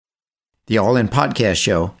the All In Podcast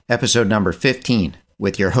Show, episode number 15,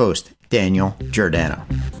 with your host, Daniel Giordano.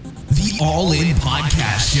 The All In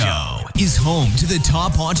Podcast Show is home to the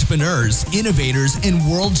top entrepreneurs, innovators, and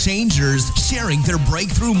world changers sharing their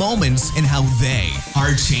breakthrough moments and how they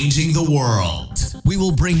are changing the world. We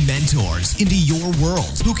will bring mentors into your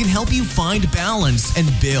world who can help you find balance and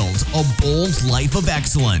build a bold life of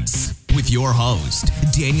excellence. With your host,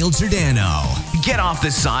 Daniel Giordano. Get off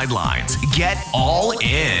the sidelines, get all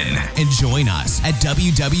in, and join us at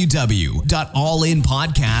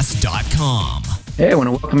www.allinpodcast.com. Hey, I want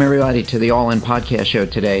to welcome everybody to the All In Podcast Show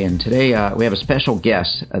today. And today we have a special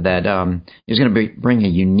guest that is going to bring a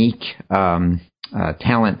unique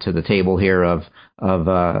talent to the table here of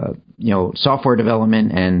software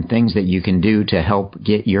development and things that you can do to help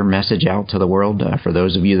get your message out to the world. For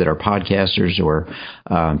those of you that are podcasters or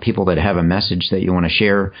people that have a message that you want to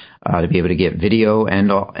share, to be able to get video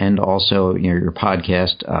and also your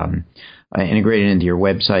podcast integrated into your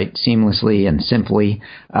website seamlessly and simply.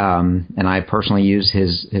 And I personally use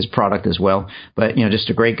his product as well. But just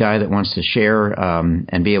a great guy that wants to share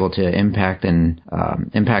and be able to impact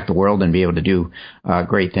the world and be able to do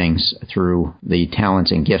great things through the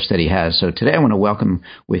talents and gifts that he has. So today I want to welcome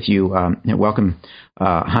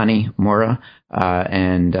Hani Mora,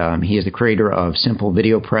 and he is the creator of Simple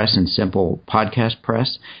Video Press and Simple Podcast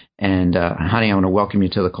Press. And Hani, I want to welcome you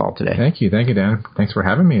to the call today. Thank you, Dan. Thanks for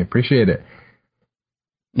having me. I appreciate it.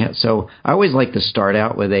 Yeah, so I always like to start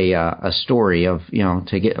out with a story of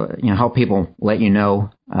to get help people let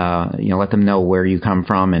them know where you come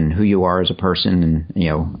from and who you are as a person,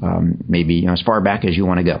 and maybe as far back as you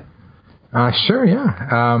want to go. Sure,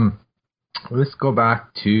 yeah. Let's go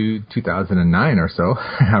back to 2009 or so.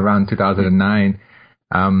 Around 2009,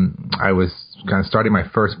 I was kind of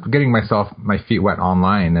getting my feet wet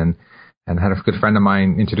online, and had a good friend of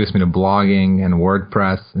mine introduce me to blogging and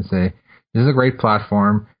WordPress and say, this is a great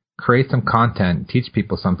platform. Create some content, teach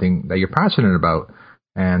people something that you're passionate about.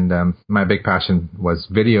 And my big passion was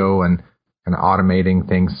video and automating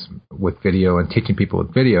things with video and teaching people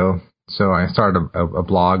with video. So I started a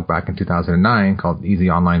blog back in 2009 called Easy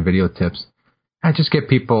Online Video Tips. I just get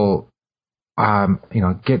people,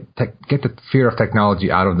 get the fear of technology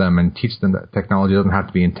out of them and teach them that technology doesn't have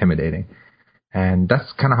to be intimidating. And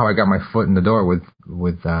that's kind of how I got my foot in the door with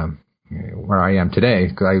where I am today.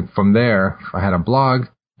 From there, I had a blog,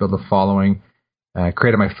 built a following,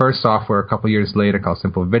 created my first software a couple years later called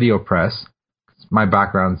Simple Video Press. My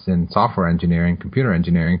background's in software engineering, computer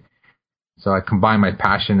engineering. So I combined my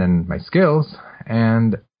passion and my skills,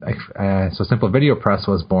 and so Simple Video Press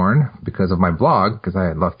was born because of my blog, because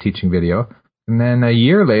I love teaching video. And then a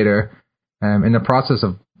year later, in the process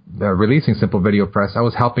of releasing Simple Video Press, I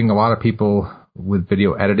was helping a lot of people with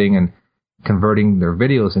video editing and converting their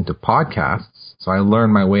videos into podcasts. So I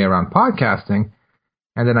learned my way around podcasting.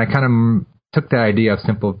 And then I kind of took the idea of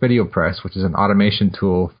Simple Video Press, which is an automation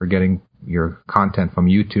tool for getting your content from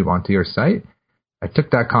YouTube onto your site. I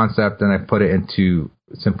took that concept and I put it into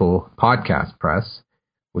Simple Podcast Press,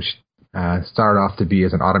 which started off to be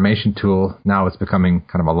as an automation tool. Now it's becoming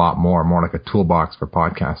kind of a lot more like a toolbox for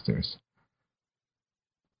podcasters.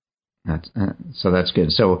 That's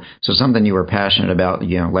good. So something you were passionate about,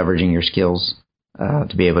 leveraging your skills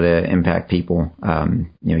to be able to impact people.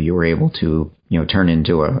 You were able to turn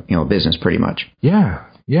into a business pretty much. Yeah.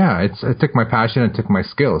 It took my passion and took my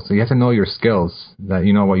skills. So you have to know your skills, that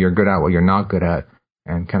you know what you're good at, what you're not good at,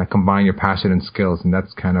 and kind of combine your passion and skills. And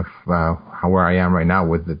that's kind of where I am right now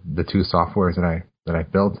with the two softwares that I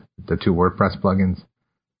built, the two WordPress plugins.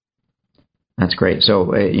 That's great.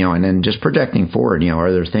 So, and then just projecting forward,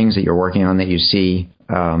 are there things that you're working on that you see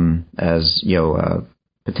as,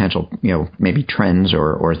 potential, maybe trends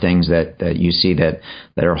or things that you see that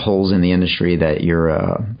are holes in the industry that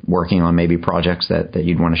you're working on, maybe projects that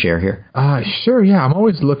you'd want to share here? Sure. Yeah. I'm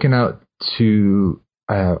always looking out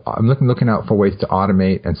looking out for ways to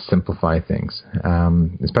automate and simplify things,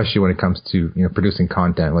 especially when it comes to, producing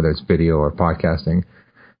content, whether it's video or podcasting.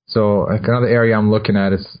 So another area I'm looking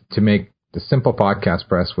at is to make the Simple Podcast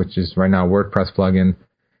Press, which is right now a WordPress plugin.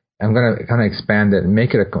 I'm going to kind of expand it and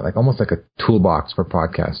make it almost like a toolbox for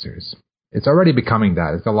podcasters. It's already becoming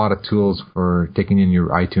that. It's got a lot of tools for taking in your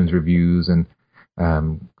iTunes reviews and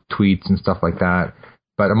tweets and stuff like that.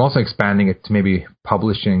 But I'm also expanding it to maybe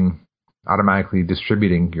publishing, automatically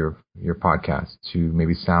distributing your podcast to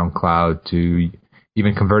maybe SoundCloud, to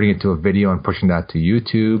even converting it to a video and pushing that to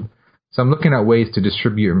YouTube. So I'm looking at ways to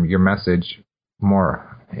distribute your message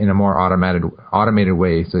in a more automated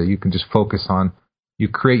way, so that you can just focus on, you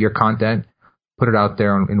create your content, put it out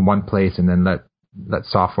there in one place, and then let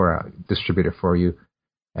software distribute it for you.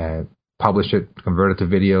 publish it, convert it to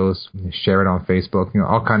videos, share it on Facebook,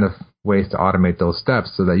 all kind of ways to automate those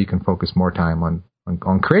steps so that you can focus more time on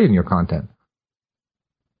creating your content.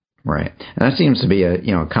 Right. And that seems to be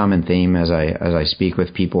a common theme as I speak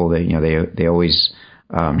with people that they always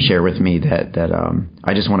share with me that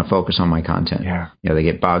I just want to focus on my content. Yeah. They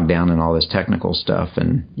get bogged down in all this technical stuff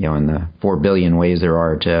and in the 4 billion ways there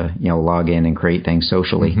are to log in and create things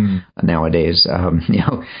socially nowadays.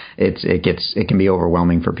 It can be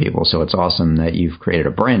overwhelming for people. So it's awesome that you've created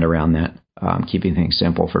a brand around that, keeping things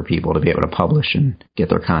simple for people to be able to publish and get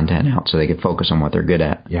their content out so they can focus on what they're good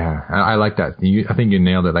at. Yeah, I like that. I think you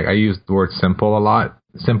nailed it. Like, I use the word simple a lot.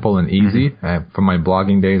 Simple and easy. From my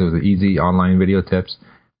blogging days, it was easy online video tips.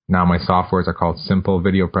 Now my softwares are called Simple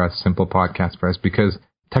Video Press, Simple Podcast Press, because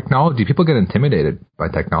technology, people get intimidated by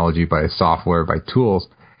technology, by software, by tools.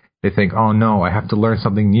 They think, oh no, I have to learn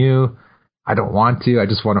something new. I don't want to. I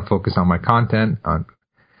just want to focus on my content.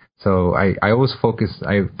 So I always focus,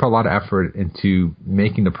 I put a lot of effort into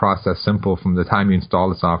making the process simple from the time you install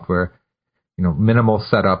the software, minimal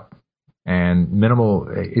setup and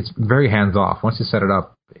it's very hands off. Once you set it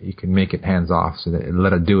up, you can make it hands off so that it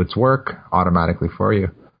let it do its work automatically for you.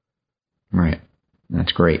 Right.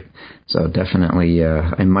 That's great. So definitely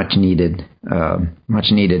a much needed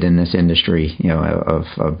in this industry,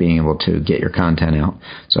 of being able to get your content out.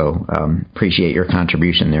 So appreciate your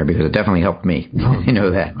contribution there because it definitely helped me. You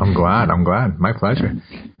know that. I'm glad. My pleasure.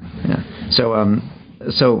 Yeah.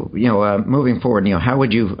 So moving forward, how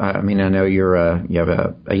would you? I know you have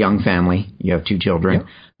a young family. You have 2 children,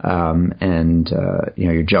 and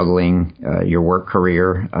you're juggling your work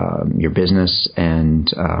career, your business, and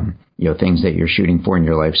things that you're shooting for in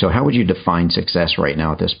your life. So how would you define success right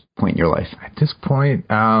now at this point in your life? At this point,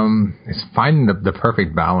 it's finding the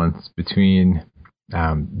perfect balance between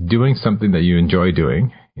doing something that you enjoy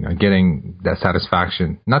doing, getting that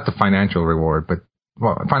satisfaction, not the financial reward, but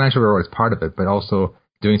financial reward is part of it, but also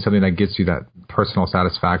doing something that gets you that personal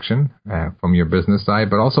satisfaction from your business side,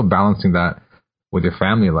 but also balancing that with your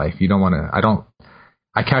family life. You don't want to,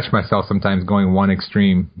 I catch myself sometimes going one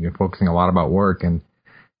extreme, focusing a lot about work and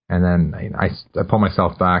then I pull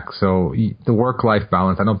myself back. So the work-life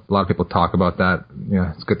balance, I know a lot of people talk about that.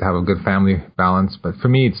 It's good to have a good family balance. But for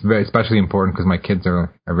me, it's very especially important because my kids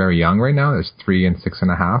are very young right now. There's 3 and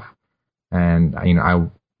 6.5. And,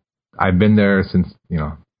 I've been there since,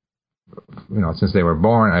 since they were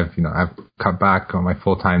born. I've cut back on my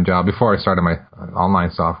full-time job. Before I started my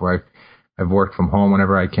online software, I've worked from home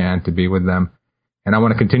whenever I can to be with them. And I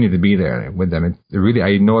want to continue to be there with them.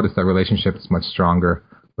 I noticed that relationship is much stronger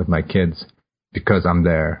with my kids because I'm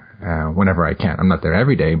there whenever I can. I'm not there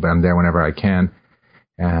every day, but I'm there whenever I can.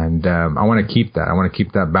 And I want to keep that. I want to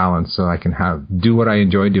keep that balance so I can do what I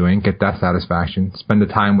enjoy doing, get that satisfaction, spend the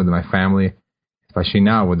time with my family, especially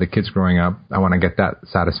now with the kids growing up. I want to get that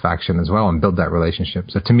satisfaction as well and build that relationship.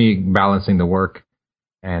 So to me, balancing the work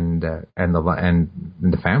and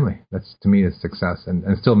the family, that's to me is success,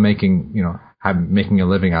 and still making making a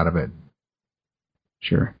living out of it.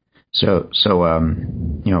 Sure. So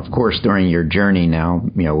of course, during your journey now,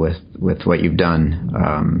 with what you've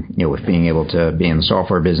done, with being able to be in the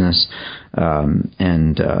software business,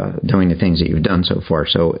 and doing the things that you've done so far.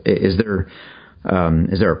 So is there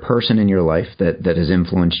a person in your life that has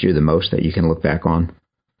influenced you the most that you can look back on?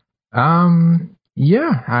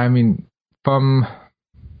 Yeah. From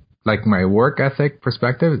like my work ethic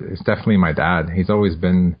perspective, it's definitely my dad. He's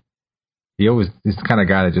the kind of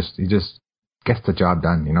guy that just gets the job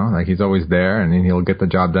done, like he's always there and he'll get the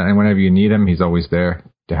job done. And whenever you need him, he's always there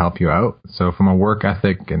to help you out. So from a work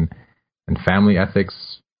ethic and family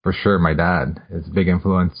ethics, for sure, my dad is a big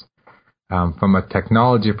influence. From a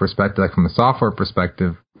technology perspective, like from a software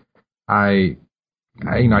perspective, I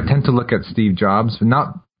tend to look at Steve Jobs,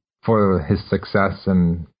 not for his success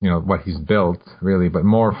and, what he's built really, but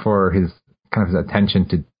more for his kind of his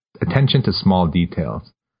attention to small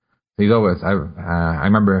details. He's always, I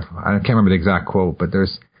remember, I can't remember the exact quote, but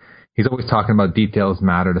he's always talking about details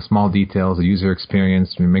matter, the small details, the user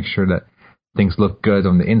experience, to make sure that things look good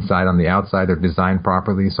on the inside, on the outside, they're designed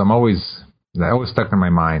properly. So that always stuck in my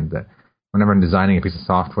mind that whenever I'm designing a piece of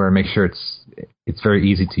software, make sure it's very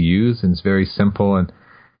easy to use and it's very simple,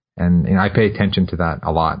 and I pay attention to that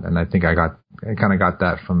a lot. And I think I kind of got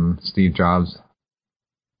that from Steve Jobs.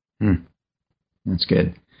 That's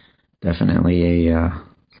good. Definitely an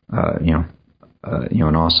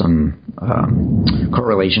awesome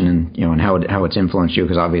correlation in how it's influenced you,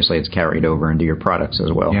 because obviously it's carried over into your products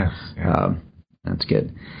as well. Yes. Yeah. That's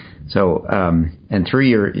good. So, and through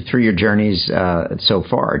your journeys so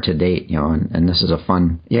far to date, and this is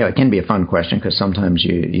it can be a fun question because sometimes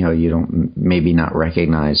you don't maybe not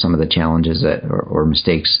recognize some of the challenges that or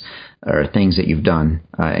mistakes or things that you've done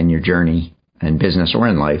in your journey in business or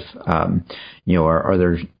in life. Are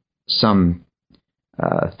there some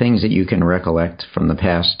things that you can recollect from the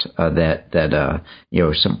past that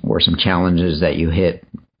some challenges that you hit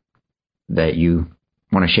that you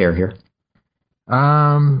want to share here?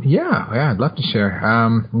 Yeah, I'd love to share.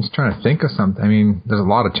 I'm just trying to think of something. I mean, there's a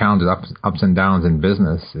lot of challenges, ups and downs in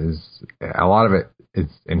business. A lot of it is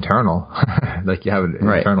internal. Like you have an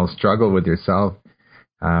internal struggle with yourself.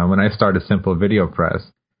 When I started Simple Video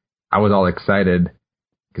Press, I was all excited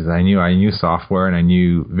because I knew software and I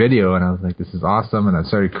knew video, and I was like, this is awesome. And I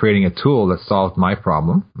started creating a tool that solved my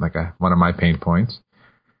problem, like one of my pain points.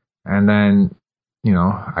 And then,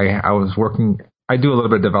 I was working. I do a little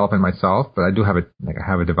bit of development myself, but I do have a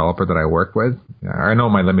developer that I work with. I know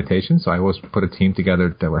my limitations, so I always put a team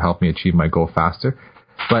together that would help me achieve my goal faster.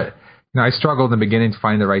 But I struggled in the beginning to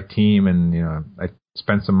find the right team, and I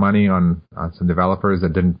spent some money on some developers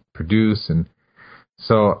that didn't produce, and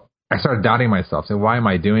so I started doubting myself. Saying, why am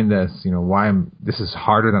I doing this? This is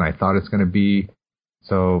harder than I thought it's going to be.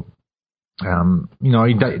 So,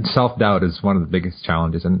 self-doubt is one of the biggest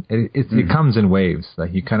challenges, and it comes in waves.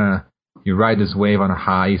 Like you ride this wave on a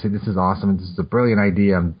high. You say, this is awesome. This is a brilliant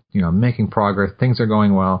idea. I'm making progress. Things are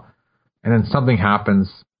going well. And then something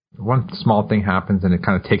happens. One small thing happens and it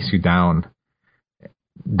kind of takes you down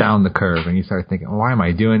the curve. And you start thinking, why am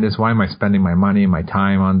I doing this? Why am I spending my money and my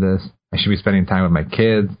time on this? I should be spending time with my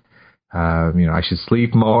kids. I should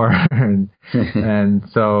sleep more. and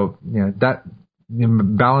so, that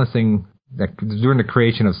balancing, like during the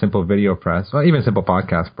creation of Simple Video Press, or even Simple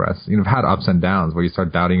Podcast Press, I've had ups and downs where you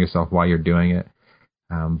start doubting yourself why you're doing it.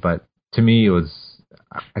 But to me, it was,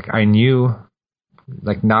 I knew,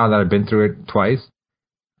 like now that I've been through it twice,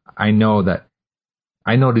 I know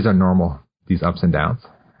these are normal, these ups and downs.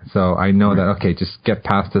 So I know that, okay, just get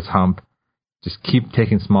past this hump, just keep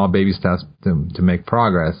taking small baby steps to make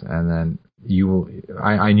progress. And then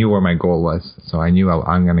I knew where my goal was. So I knew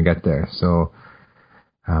I'm going to get there. So,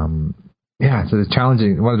 so one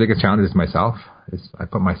of the biggest challenges myself is I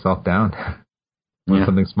put myself down when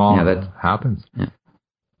something small happens. Yeah.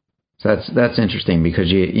 So that's interesting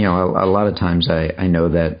because a lot of times I know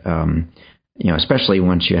that especially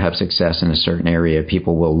once you have success in a certain area,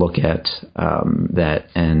 people will look at that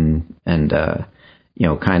and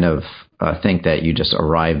kind of think that you just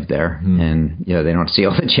arrived there, and they don't see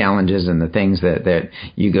all the challenges and the things that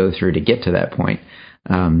you go through to get to that point.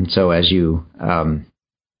 So as you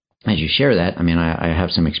share that, I mean, I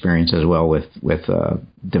have some experience as well with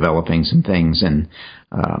developing some things and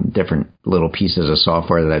different little pieces of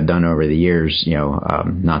software that I've done over the years.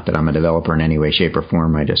 Not that I'm a developer in any way, shape, or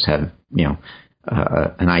form. I just have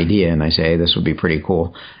an idea, and I say, hey, this would be pretty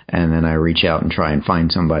cool, and then I reach out and try and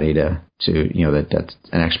find somebody to that's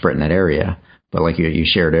an expert in that area. But like you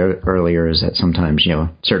shared earlier, is that sometimes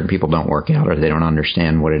certain people don't work out or they don't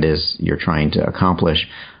understand what it is you're trying to accomplish.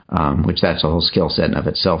 Which that's a whole skill set in of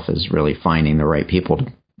itself, is really finding the right people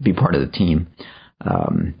to be part of the team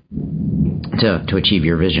to achieve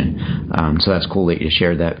your vision. So that's cool that you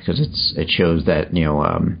shared that because it shows that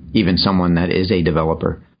even someone that is a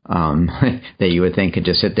developer that you would think could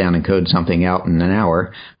just sit down and code something out in an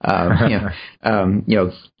hour, has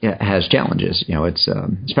challenges. It's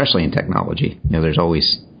especially in technology. There's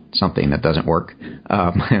always something that doesn't work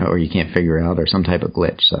or you can't figure out, or some type of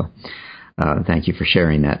glitch. So. Thank you for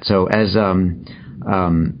sharing that. So as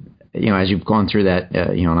you've gone through that,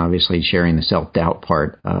 and obviously sharing the self-doubt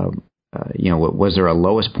part, was there a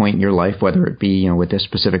lowest point in your life, whether it be, with this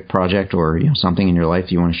specific project or, something in your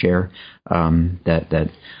life you want to share, that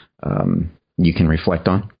you can reflect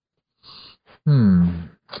on?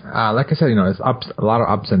 Like I said, it's a lot of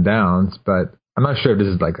ups and downs, but I'm not sure if this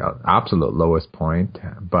is like an absolute lowest point,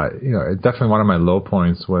 but, definitely one of my low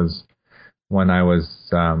points was when I was,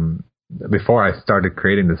 before I started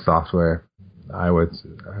creating this software, I was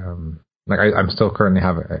I'm still currently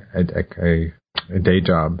have a day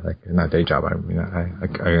job, like not day job. I mean,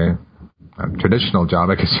 a traditional job,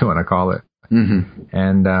 I guess you want to call it. Mm-hmm.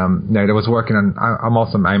 And I was working on.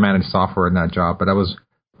 I manage software in that job, but I was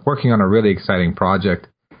working on a really exciting project,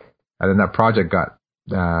 and then that project got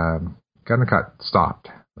stopped.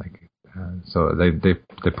 So they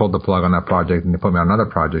pulled the plug on that project and they put me on another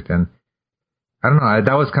project, and I don't know.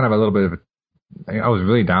 That was kind of a little bit of I was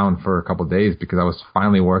really down for a couple of days because I was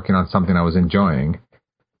finally working on something I was enjoying,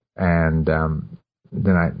 and then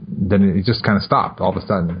it just kind of stopped all of a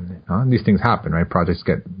sudden. These things happen, right? Projects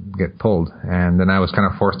get get pulled. And then I was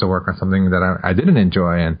kind of forced to work on something that I didn't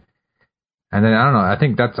enjoy. And then, I don't know, I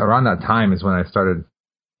think that's around that time is when I started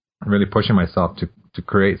really pushing myself to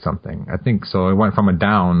create something. I think so. It went from a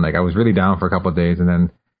down, like I was really down for a couple of days. And then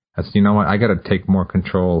I said, you know what, I got to take more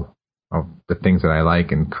control of the things that I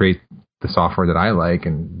like and create the software that I like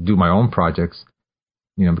and do my own projects,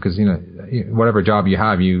 because, whatever job you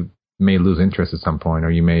have, you may lose interest at some point,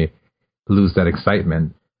 or you may lose that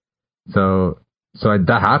excitement. So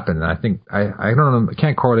that happened. I think, I don't know, I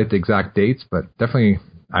can't correlate the exact dates, but definitely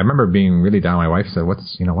I remember being really down. My wife said,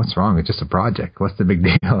 what's wrong? It's just a project. What's the big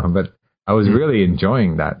deal? But I was really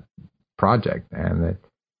enjoying that project, and it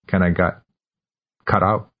kind of got cut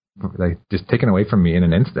out, like just taken away from me in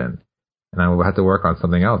an instant. And I had to work on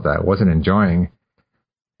something else that I wasn't enjoying.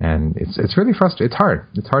 And it's really frustrating. It's hard.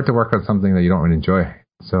 It's hard to work on something that you don't really enjoy.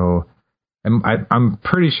 So I'm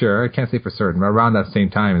pretty sure, I can't say for certain, but around that same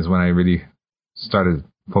time is when I really started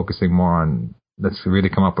focusing more on, let's really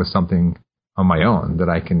come up with something on my own that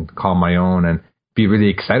I can call my own and be really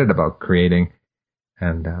excited about creating.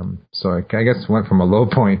 And so I guess went from a low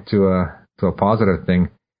point to a positive thing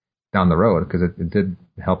down the road, because it did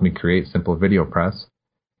help me create Simple Video Press,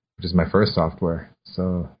 which is my first software.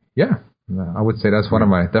 So yeah, I would say that's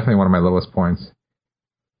definitely one of my lowest points.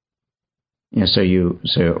 Yeah. So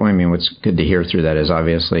I mean, what's good to hear through that is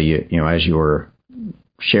obviously, as you were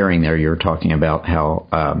sharing there, you were talking about how,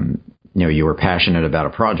 you were passionate about a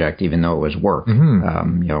project, even though it was work,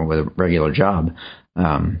 mm-hmm. With a regular job.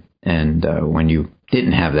 And when you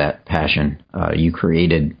didn't have that passion, you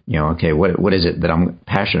created, okay, what is it that I'm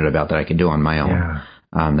passionate about that I can do on my own? Yeah.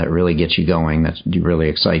 That really gets you going, that really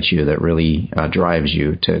excites you, that really drives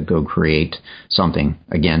you to go create something,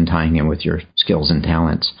 again, tying in with your skills and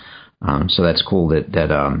talents. So that's cool that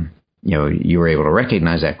you were able to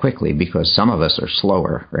recognize that quickly, because some of us are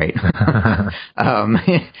slower, right? For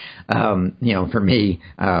me,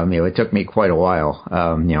 it took me quite a while.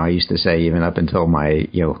 I used to say even up until my,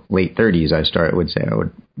 late 30s, I would say I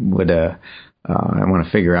would I want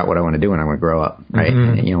to figure out what I want to do when I want to grow up, right?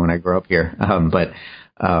 Mm-hmm. When I grow up here.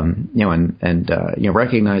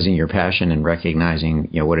 Recognizing your passion and recognizing,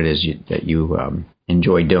 what it is that you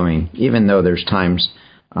enjoy doing, even though there's times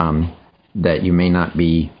that you may not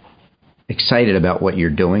be excited about what you're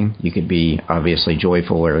doing. You could be obviously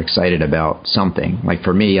joyful or excited about something. Like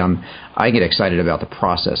for me, I get excited about the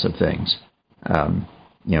process of things. Of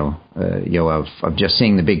just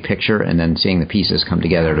seeing the big picture and then seeing the pieces come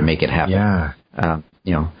together to make it happen. Yeah.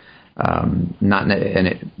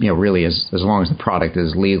 Really as long as the product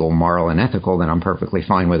is legal, moral, and ethical, then I'm perfectly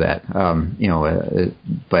fine with that.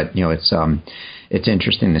 It's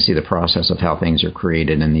interesting to see the process of how things are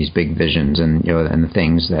created and these big visions, and and the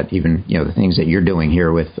things that even the things that you're doing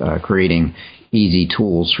here with creating easy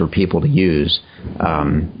tools for people to use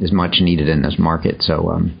is much needed in this market.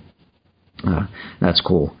 So that's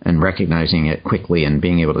cool, and recognizing it quickly and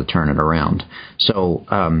being able to turn it around. So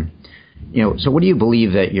so what do you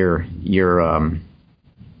believe that your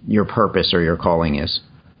purpose or your calling is?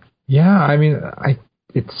 Yeah, I mean,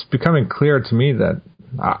 it's becoming clear to me that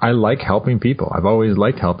I like helping people. I've always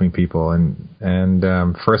liked helping people, and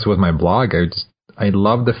first with my blog, I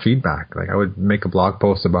love the feedback. Like I would make a blog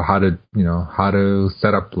post about how to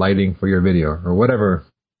set up lighting for your video or whatever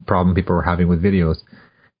problem people were having with videos,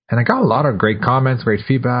 and I got a lot of great comments, great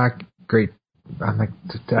feedback,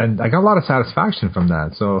 and I got a lot of satisfaction from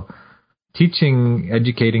that. So teaching,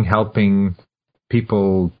 educating, helping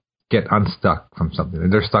people get unstuck from something.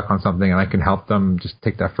 They're stuck on something and I can help them just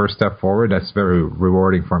take that first step forward. That's very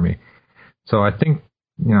rewarding for me. So I think,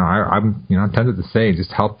 I'm tempted to say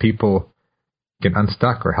just help people get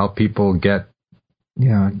unstuck, or help people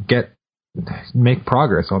make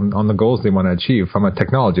progress on the goals they want to achieve from a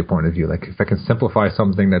technology point of view. Like if I can simplify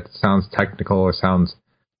something that sounds technical or sounds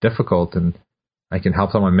difficult, and I can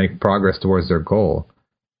help someone make progress towards their goal,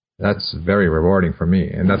 that's very rewarding for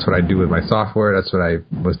me. And that's what I do with my software. That's what I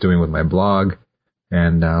was doing with my blog.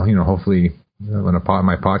 And, hopefully when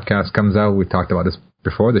my podcast comes out, we talked about this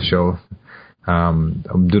before the show,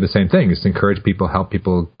 I'll do the same thing. Just encourage people, help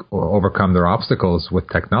people overcome their obstacles with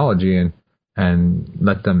technology and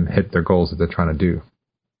let them hit their goals that they're trying to do.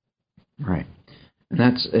 Right. And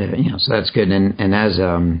that's, so that's good. And as,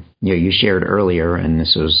 you shared earlier, and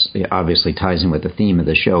this was obviously ties in with the theme of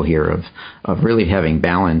the show here of really having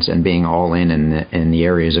balance and being all in the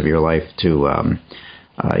areas of your life to,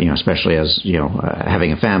 especially as,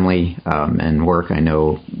 having a family, and work. I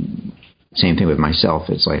know same thing with myself.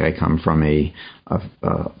 It's like I come from a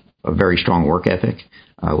very strong work ethic,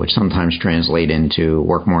 which sometimes translate into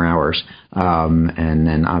work more hours. And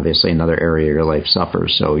then obviously another area of your life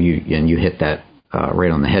suffers. So you hit that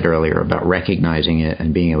right on the head earlier about recognizing it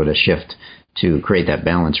and being able to shift to create that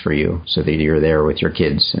balance for you, so that you're there with your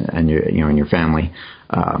kids and your family,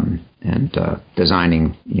 and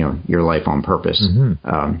designing your life on purpose,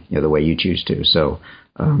 the way you choose to. So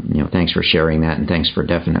thanks for sharing that, and thanks for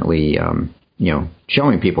definitely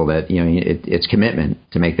showing people that it's commitment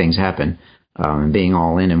to make things happen, and being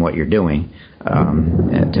all in what you're doing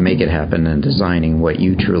to make it happen, and designing what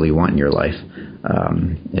you truly want in your life.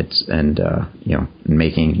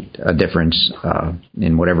 Making a difference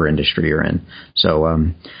in whatever industry you're in. So,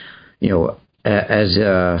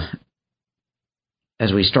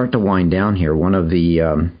 as we start to wind down here, one of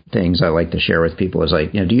the things I like to share with people is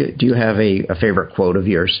do you have a favorite quote of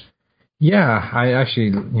yours? Yeah, I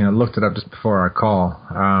actually looked it up just before our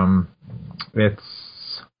call. It's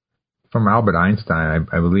from Albert Einstein,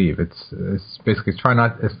 I believe. It's basically try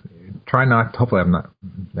not. Hopefully, I'm not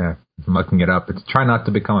mucking it up. It's try not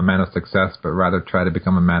to become a man of success, but rather try to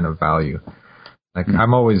become a man of value.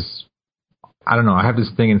 I'm always, I don't know. I have this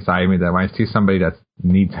thing inside me that when I see somebody that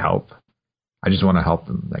needs help, I just want to help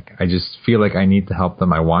them. I just feel like I need to help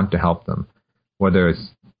them. I want to help them, whether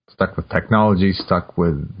it's stuck with technology, stuck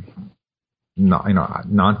with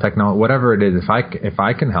non-technology, whatever it is. If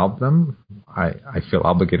I can help them, I feel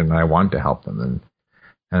obligated and I want to help them.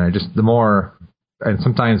 And I just and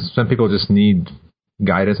sometimes some people just need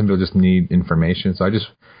guidance, some people just need information. So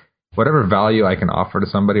whatever value I can offer to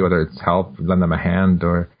somebody, whether it's help, lend them a hand,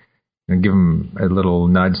 or give them a little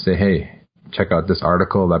nudge, say, hey, check out this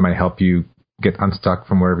article that might help you get unstuck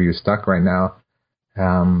from wherever you're stuck right now.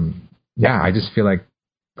 I just feel like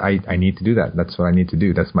I need to do that. That's what I need to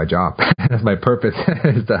do. That's my job. That's my purpose,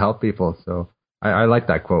 is to help people. So I like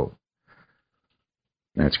that quote.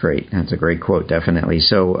 That's great. That's a great quote, definitely.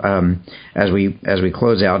 So, as we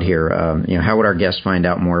close out here, how would our guests find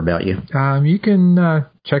out more about you? You can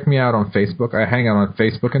check me out on Facebook. I hang out on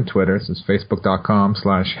Facebook and Twitter. So it's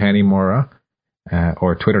facebook.com/Hanny Mora,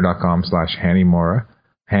 or twitter.com/Hanny Moura,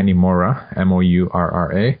 Mourra.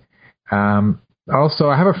 Also,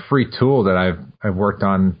 I have a free tool that I've worked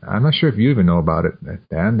on. I'm not sure if you even know about it,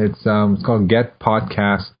 Dan. It's called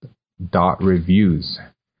getpodcast.reviews.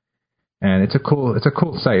 And it's a cool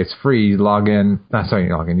site. It's free. You go to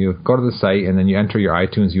the site and then you enter your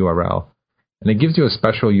iTunes URL. And it gives you a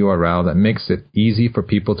special URL that makes it easy for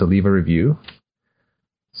people to leave a review.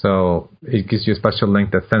 So it gives you a special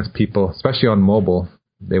link that sends people, especially on mobile,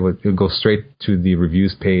 it would go straight to the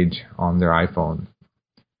reviews page on their iPhone,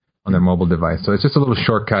 on their mobile device. So it's just a little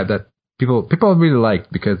shortcut that people really like,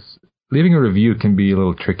 because leaving a review can be a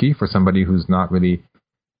little tricky for somebody who's not really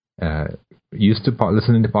used to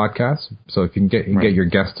listening to podcasts. So if you can get your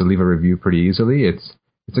guests to leave a review pretty easily, it's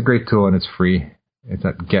a great tool and it's free. It's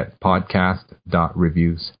at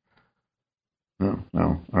getpodcast.reviews. Oh,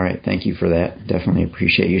 well, all right. Thank you for that. Definitely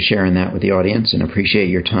appreciate you sharing that with the audience, and appreciate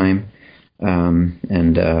your time, and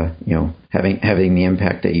having the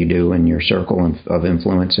impact that you do in your circle of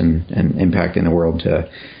influence and impacting the world to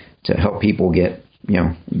help people get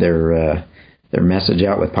their message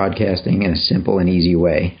out with podcasting in a simple and easy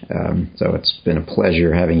way. So it's been a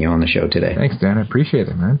pleasure having you on the show today. Thanks, Dan. I appreciate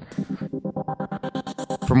it, man.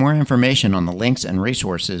 For more information on the links and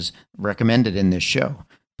resources recommended in this show,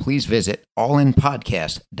 please visit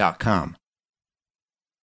allinpodcast.com.